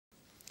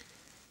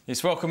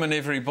Yes, welcome in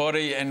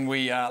everybody, and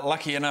we are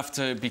lucky enough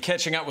to be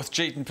catching up with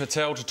Jeetan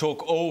Patel to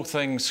talk all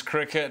things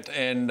cricket.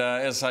 And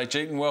as I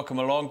say, Jeetan, welcome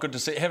along. Good to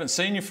see you. Haven't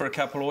seen you for a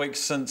couple of weeks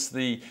since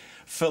the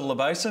Fill the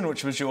Basin,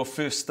 which was your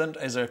first stint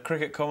as a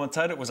cricket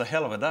commentator. It was a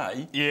hell of a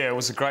day. Yeah, it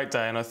was a great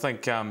day, and I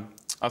think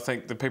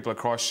the people at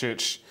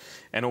Christchurch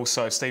and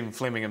also Stephen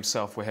Fleming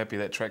himself were happy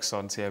that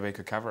Trackside and TAB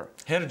could cover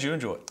it. How did you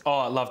enjoy it? Oh,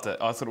 I loved it.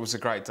 I thought it was a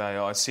great day.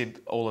 I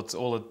said all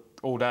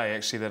day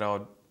actually that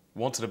I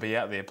wanted to be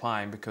out there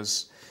playing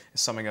because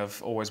it's something I've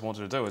always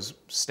wanted to do, is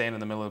stand in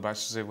the middle of the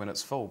base reserve when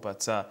it's full.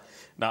 But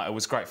no, it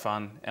was great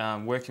fun.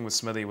 Working with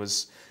Smithy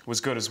was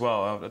good as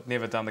well. I'd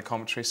never done the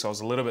commentary, so I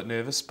was a little bit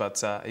nervous,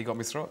 but he got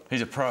me through it.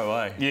 He's a pro,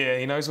 eh? Yeah,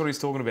 he knows what he's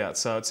talking about,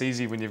 so it's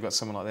easy when you've got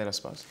someone like that, I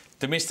suppose.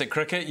 Domestic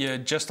cricket, you're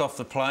just off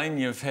the plane.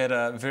 You've had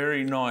a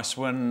very nice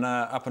win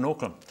up in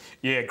Auckland.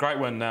 Yeah, great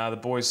win. The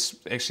boys,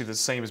 actually the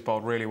team has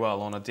bowled really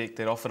well on a deck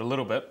that offered a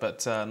little bit,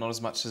 but not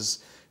as much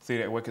as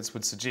 38 wickets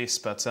would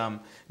suggest. But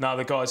no,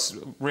 the guys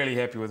really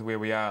happy with where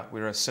we are.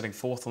 We're sitting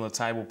fourth on the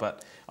table,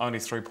 but only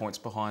 3 points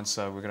behind,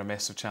 so we've got a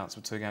massive chance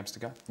with 2 games to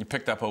go. You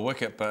picked up a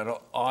wicket,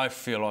 but I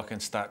feel I can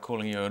start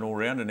calling you an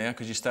all-rounder now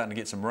because you're starting to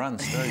get some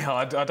runs too. Yeah,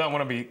 I don't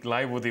want to be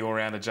labelled the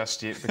all-rounder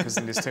just yet because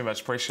then there's too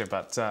much pressure.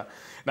 But no,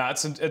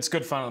 it's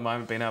good fun at the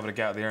moment, being able to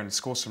go out there and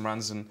score some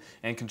runs and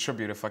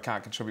contribute if I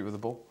can't contribute with the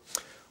ball.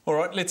 All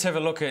right, let's have a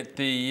look at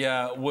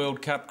the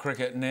World Cup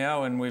cricket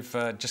now, and we've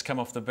just come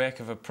off the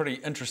back of a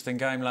pretty interesting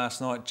game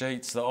last night,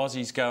 Jeets. The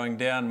Aussies going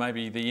down,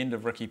 maybe the end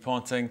of Ricky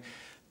Ponting.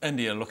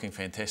 India looking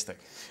fantastic.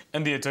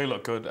 India do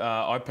look good.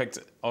 I picked,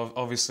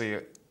 obviously,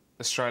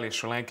 Australia,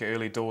 Sri Lanka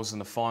early doors in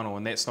the final,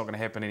 and that's not going to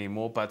happen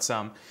anymore. But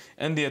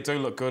India do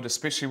look good,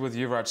 especially with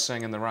Yuvraj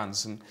Singh in the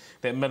runs, and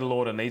that middle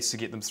order needs to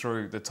get them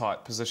through the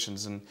tight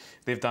positions, and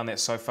they've done that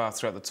so far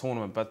throughout the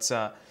tournament. But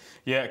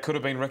yeah, it could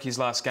have been Ricky's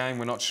last game.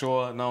 We're not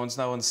sure. No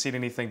one's said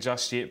anything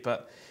just yet,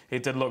 but he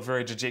did look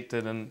very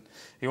dejected, and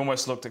he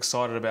almost looked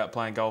excited about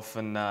playing golf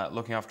and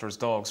looking after his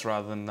dogs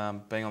rather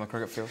than being on the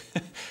cricket field.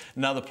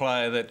 Another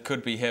player that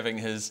could be having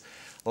his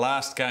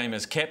last game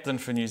as captain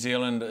for New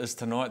Zealand is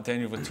tonight,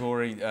 Daniel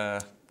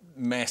Vettori.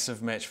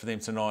 Massive match for them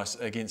tonight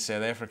against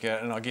South Africa,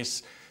 and I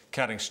guess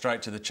cutting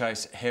straight to the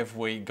chase, have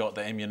we got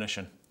the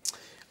ammunition?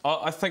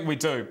 I think we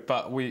do,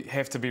 but we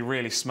have to be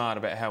really smart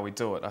about how we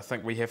do it. I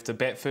think we have to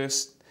bat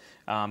first.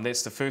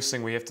 That's the first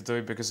thing we have to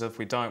do, because if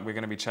we don't, we're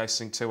going to be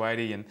chasing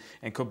 280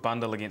 and could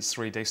bundle against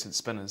 3 decent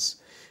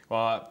spinners.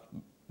 Well,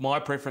 my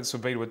preference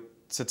would be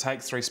to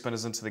take 3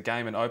 spinners into the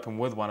game and open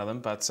with one of them,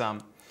 but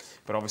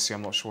obviously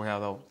I'm not sure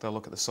how they'll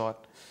look at the side.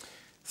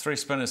 3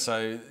 spinners,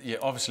 so yeah,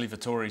 obviously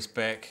Vittori's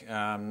back.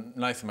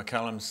 Nathan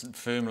McCullum's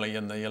firmly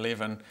in the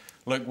 11.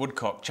 Luke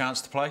Woodcock,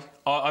 chance to play?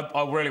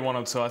 I really want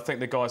him to. I think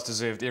the guy's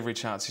deserved every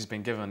chance he's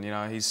been given. You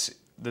know,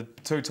 the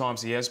 2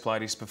 times he has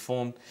played, he's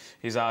performed.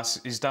 He's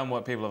done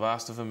what people have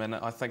asked of him, and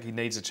I think he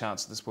needs a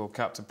chance at this World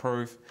Cup to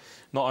prove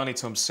not only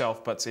to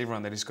himself but to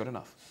everyone that he's good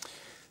enough.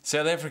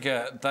 South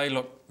Africa, they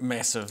look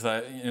massive.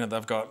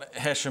 They've got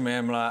Hashim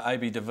Amla,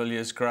 AB de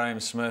Villiers, Graham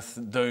Smith,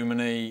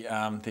 Duminy.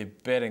 Their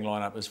batting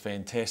lineup is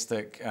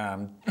fantastic.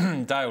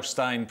 Dale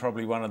Steyn,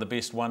 probably one of the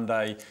best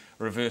one-day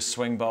reverse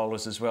swing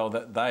bowlers as well.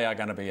 They are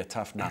going to be a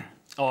tough nut.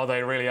 Oh,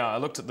 they really are. I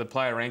looked at the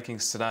player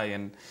rankings today,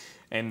 and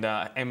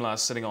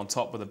Amlar's sitting on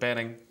top with the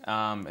batting,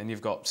 and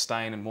you've got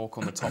Steyn and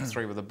Walker on the top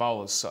 3 with the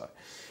bowlers. So,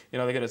 you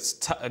know, they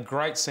get a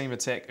great seam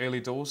attack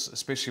early doors,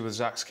 especially with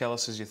Jacques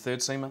Kallis as your 3rd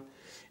seamer.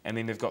 And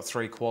then they've got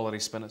 3 quality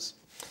spinners.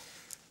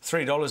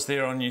 $3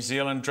 there on New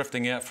Zealand,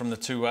 drifting out from the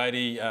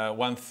 280,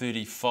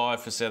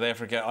 135 for South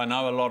Africa. I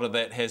know a lot of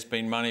that has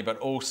been money, but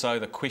also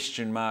the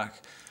question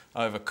mark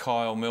over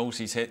Kyle Mills.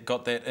 He's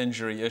got that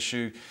injury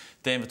issue.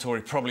 Dan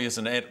Vettori probably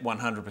isn't at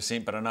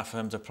 100%, but enough for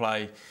him to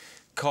play.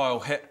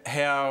 Kyle,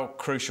 how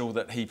crucial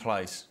that he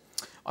plays?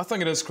 I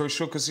think it is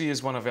crucial because he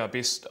is one of our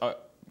best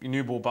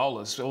new ball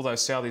bowlers. Although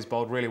Southie's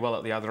bowled really well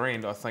at the other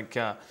end, I think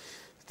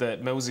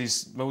that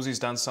Millsy's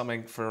done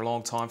something for a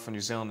long time for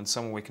New Zealand and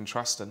someone we can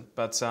trust in.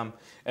 But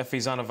if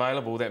he's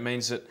unavailable, that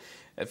means that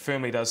it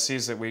firmly does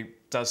say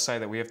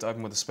that we have to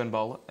open with a spin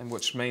bowler, and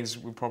which means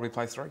we'll probably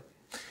play 3.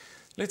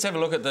 Let's have a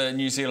look at the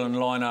New Zealand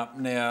lineup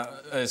now,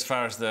 as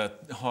far as the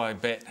high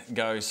bat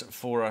goes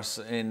for us,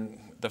 and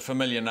the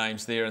familiar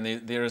names there,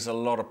 and there is a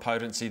lot of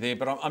potency there.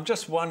 But I'm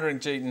just wondering,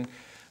 Jeetan,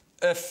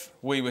 if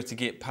we were to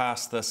get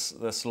past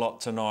this lot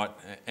tonight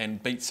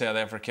and beat South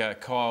Africa,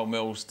 Kyle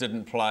Mills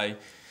didn't play.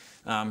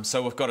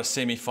 So we've got a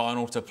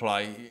semi-final to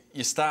play.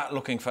 You start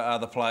looking for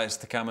other players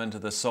to come into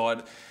the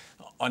side.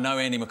 I know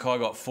Andy Mackay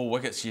got 4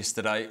 wickets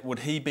yesterday. Would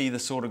he be the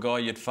sort of guy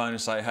you'd phone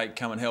and say, hey,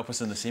 come and help us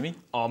in the semi?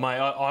 Oh, mate,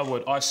 I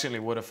would. I certainly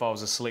would if I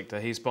was a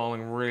selector. He's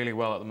bowling really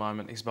well at the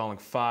moment. He's bowling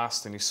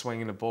fast and he's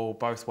swinging the ball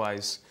both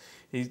ways.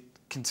 He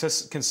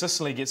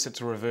consistently gets it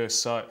to reverse,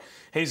 so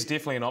he's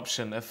definitely an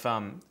option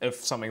if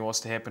something was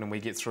to happen and we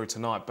get through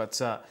tonight.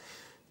 But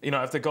you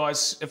know, if the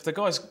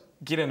guys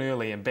get in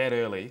early and bat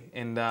early,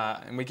 and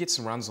we get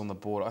some runs on the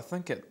board, I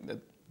think it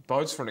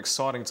bodes for an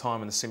exciting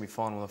time in the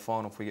semi-final and the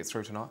final if we get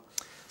through tonight.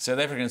 South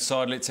African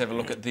side, let's have a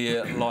look at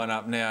their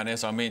lineup now. And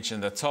as I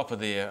mentioned, the top of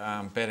their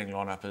batting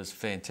lineup is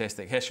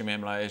fantastic. Hashim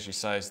Amla, as you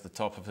say, is the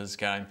top of his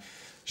game.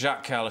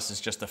 Jacques Kallis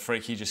is just a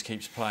freak. He just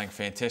keeps playing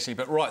fantastic.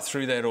 But right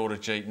through that order,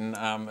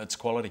 Jeetan, it's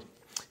quality.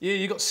 Yeah,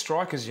 you got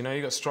strikers, you know.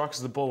 You got strikers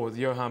of the ball with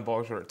Johan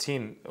Bolter at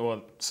 10,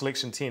 or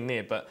selection 10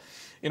 there. But,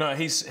 you know,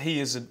 he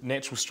is a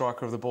natural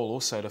striker of the ball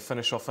also to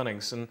finish off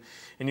innings. And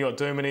you got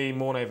Duminy,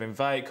 Morne van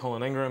Wyk,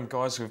 Colin Ingram,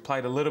 guys who have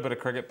played a little bit of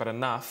cricket, but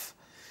enough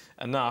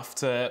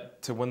to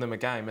win them a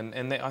game.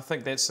 And I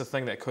think that's the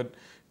thing that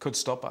could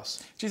stop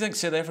us. Do you think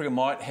South Africa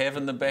might have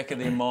in the back of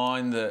their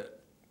mind that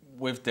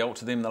we've dealt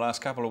to them the last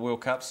couple of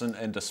World Cups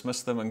and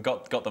dismissed them and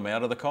got them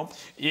out of the comp?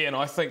 Yeah, and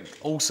I think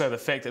also the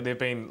fact that they've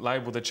been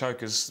labelled the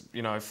chokers,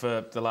 you know,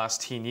 for the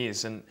last 10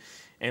 years. And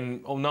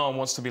no one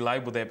wants to be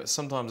labelled that, but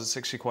sometimes it's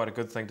actually quite a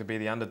good thing to be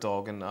the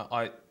underdog. And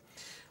I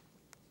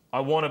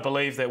want to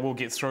believe that we'll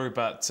get through,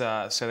 but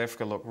South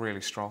Africa look really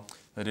strong.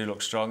 They do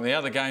look strong. The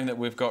other game that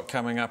we've got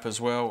coming up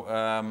as well,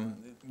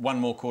 one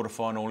more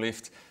quarter-final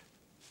left.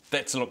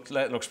 That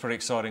looks pretty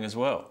exciting as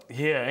well.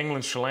 Yeah,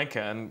 England, Sri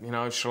Lanka, and you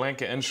know, Sri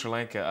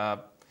Lanka are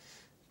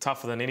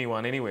tougher than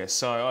anyone anywhere.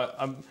 So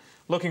I'm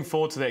looking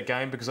forward to that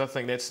game because I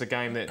think that's the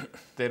game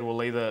that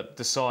will either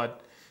decide.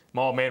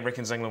 My old man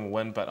reckons England will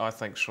win, but I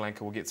think Sri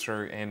Lanka will get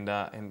through and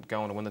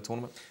go on to win the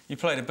tournament. You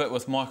played a bit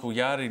with Michael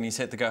Yardy and he's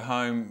had to go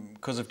home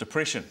because of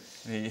depression.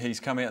 He's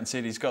come out and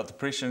said he's got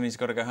depression and he's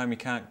got to go home, he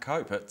can't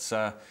cope. It's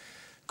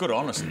good,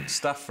 honest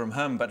stuff from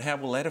him, but how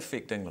will that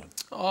affect England?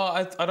 Oh,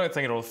 I don't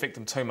think it'll affect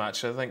them too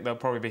much. I think they'll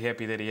probably be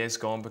happy that he has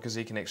gone because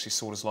he can actually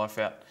sort his life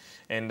out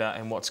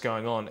and what's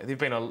going on. They've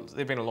been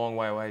a long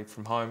way away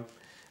from home,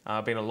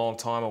 been a long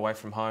time away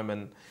from home,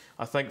 and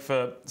I think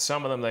for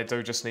some of them they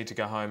do just need to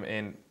go home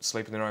and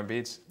sleep in their own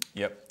beds.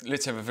 Yep.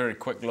 Let's have a very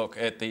quick look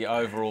at the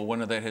overall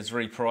winner that has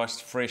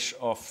repriced fresh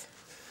off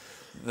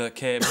the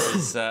cab.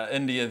 Is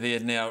India.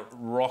 They're now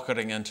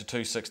rocketing into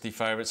 260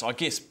 favourites. I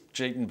guess,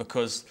 Jeetan,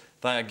 because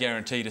they are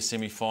guaranteed a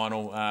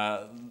semi-final.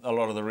 A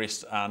lot of the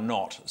rest are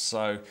not.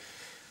 So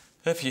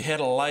if you had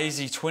a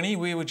lazy 20,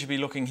 where would you be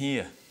looking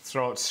here?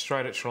 Throw it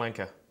straight at Sri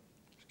Lanka.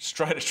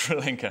 Straight at Sri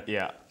Lanka?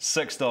 Yeah.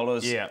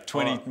 $6, yeah.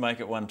 20, make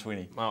it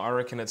 120. Well, I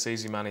reckon it's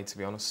easy money, to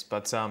be honest.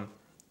 But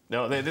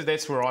no,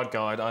 that's where I'd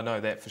go. I know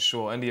that for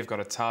sure. India have got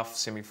a tough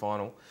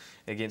semi-final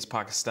against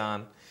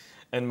Pakistan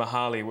in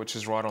Mohali, which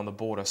is right on the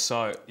border.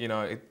 So, you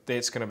know,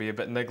 that's going to be a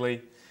bit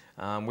niggly.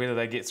 Whether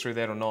they get through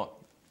that or not,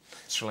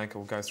 Sri Lanka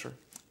will go through.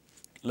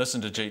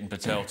 Listen to Jeetan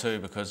Patel too,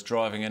 because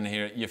driving in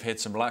here, you've had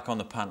some luck on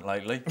the punt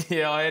lately.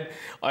 Yeah, I had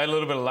a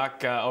little bit of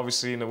luck,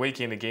 obviously, in the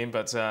weekend again,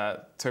 but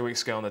 2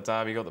 weeks ago on the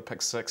Derby, got the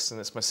pick six, and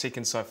it's my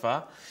second so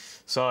far.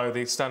 So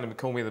they're starting to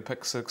call me the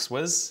pick six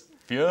whiz.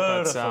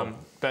 Beautiful.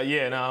 But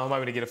yeah, no, I'm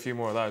hoping to get a few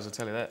more of those, I'll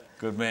tell you that.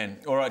 Good man.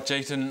 All right,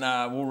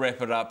 Jeetan, we'll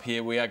wrap it up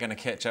here. We are going to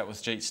catch up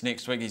with Jeets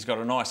next week. He's got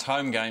a nice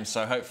home game,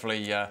 so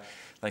hopefully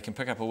they can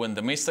pick up a win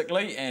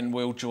domestically, and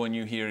we'll join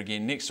you here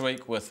again next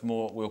week with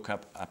more World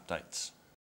Cup updates.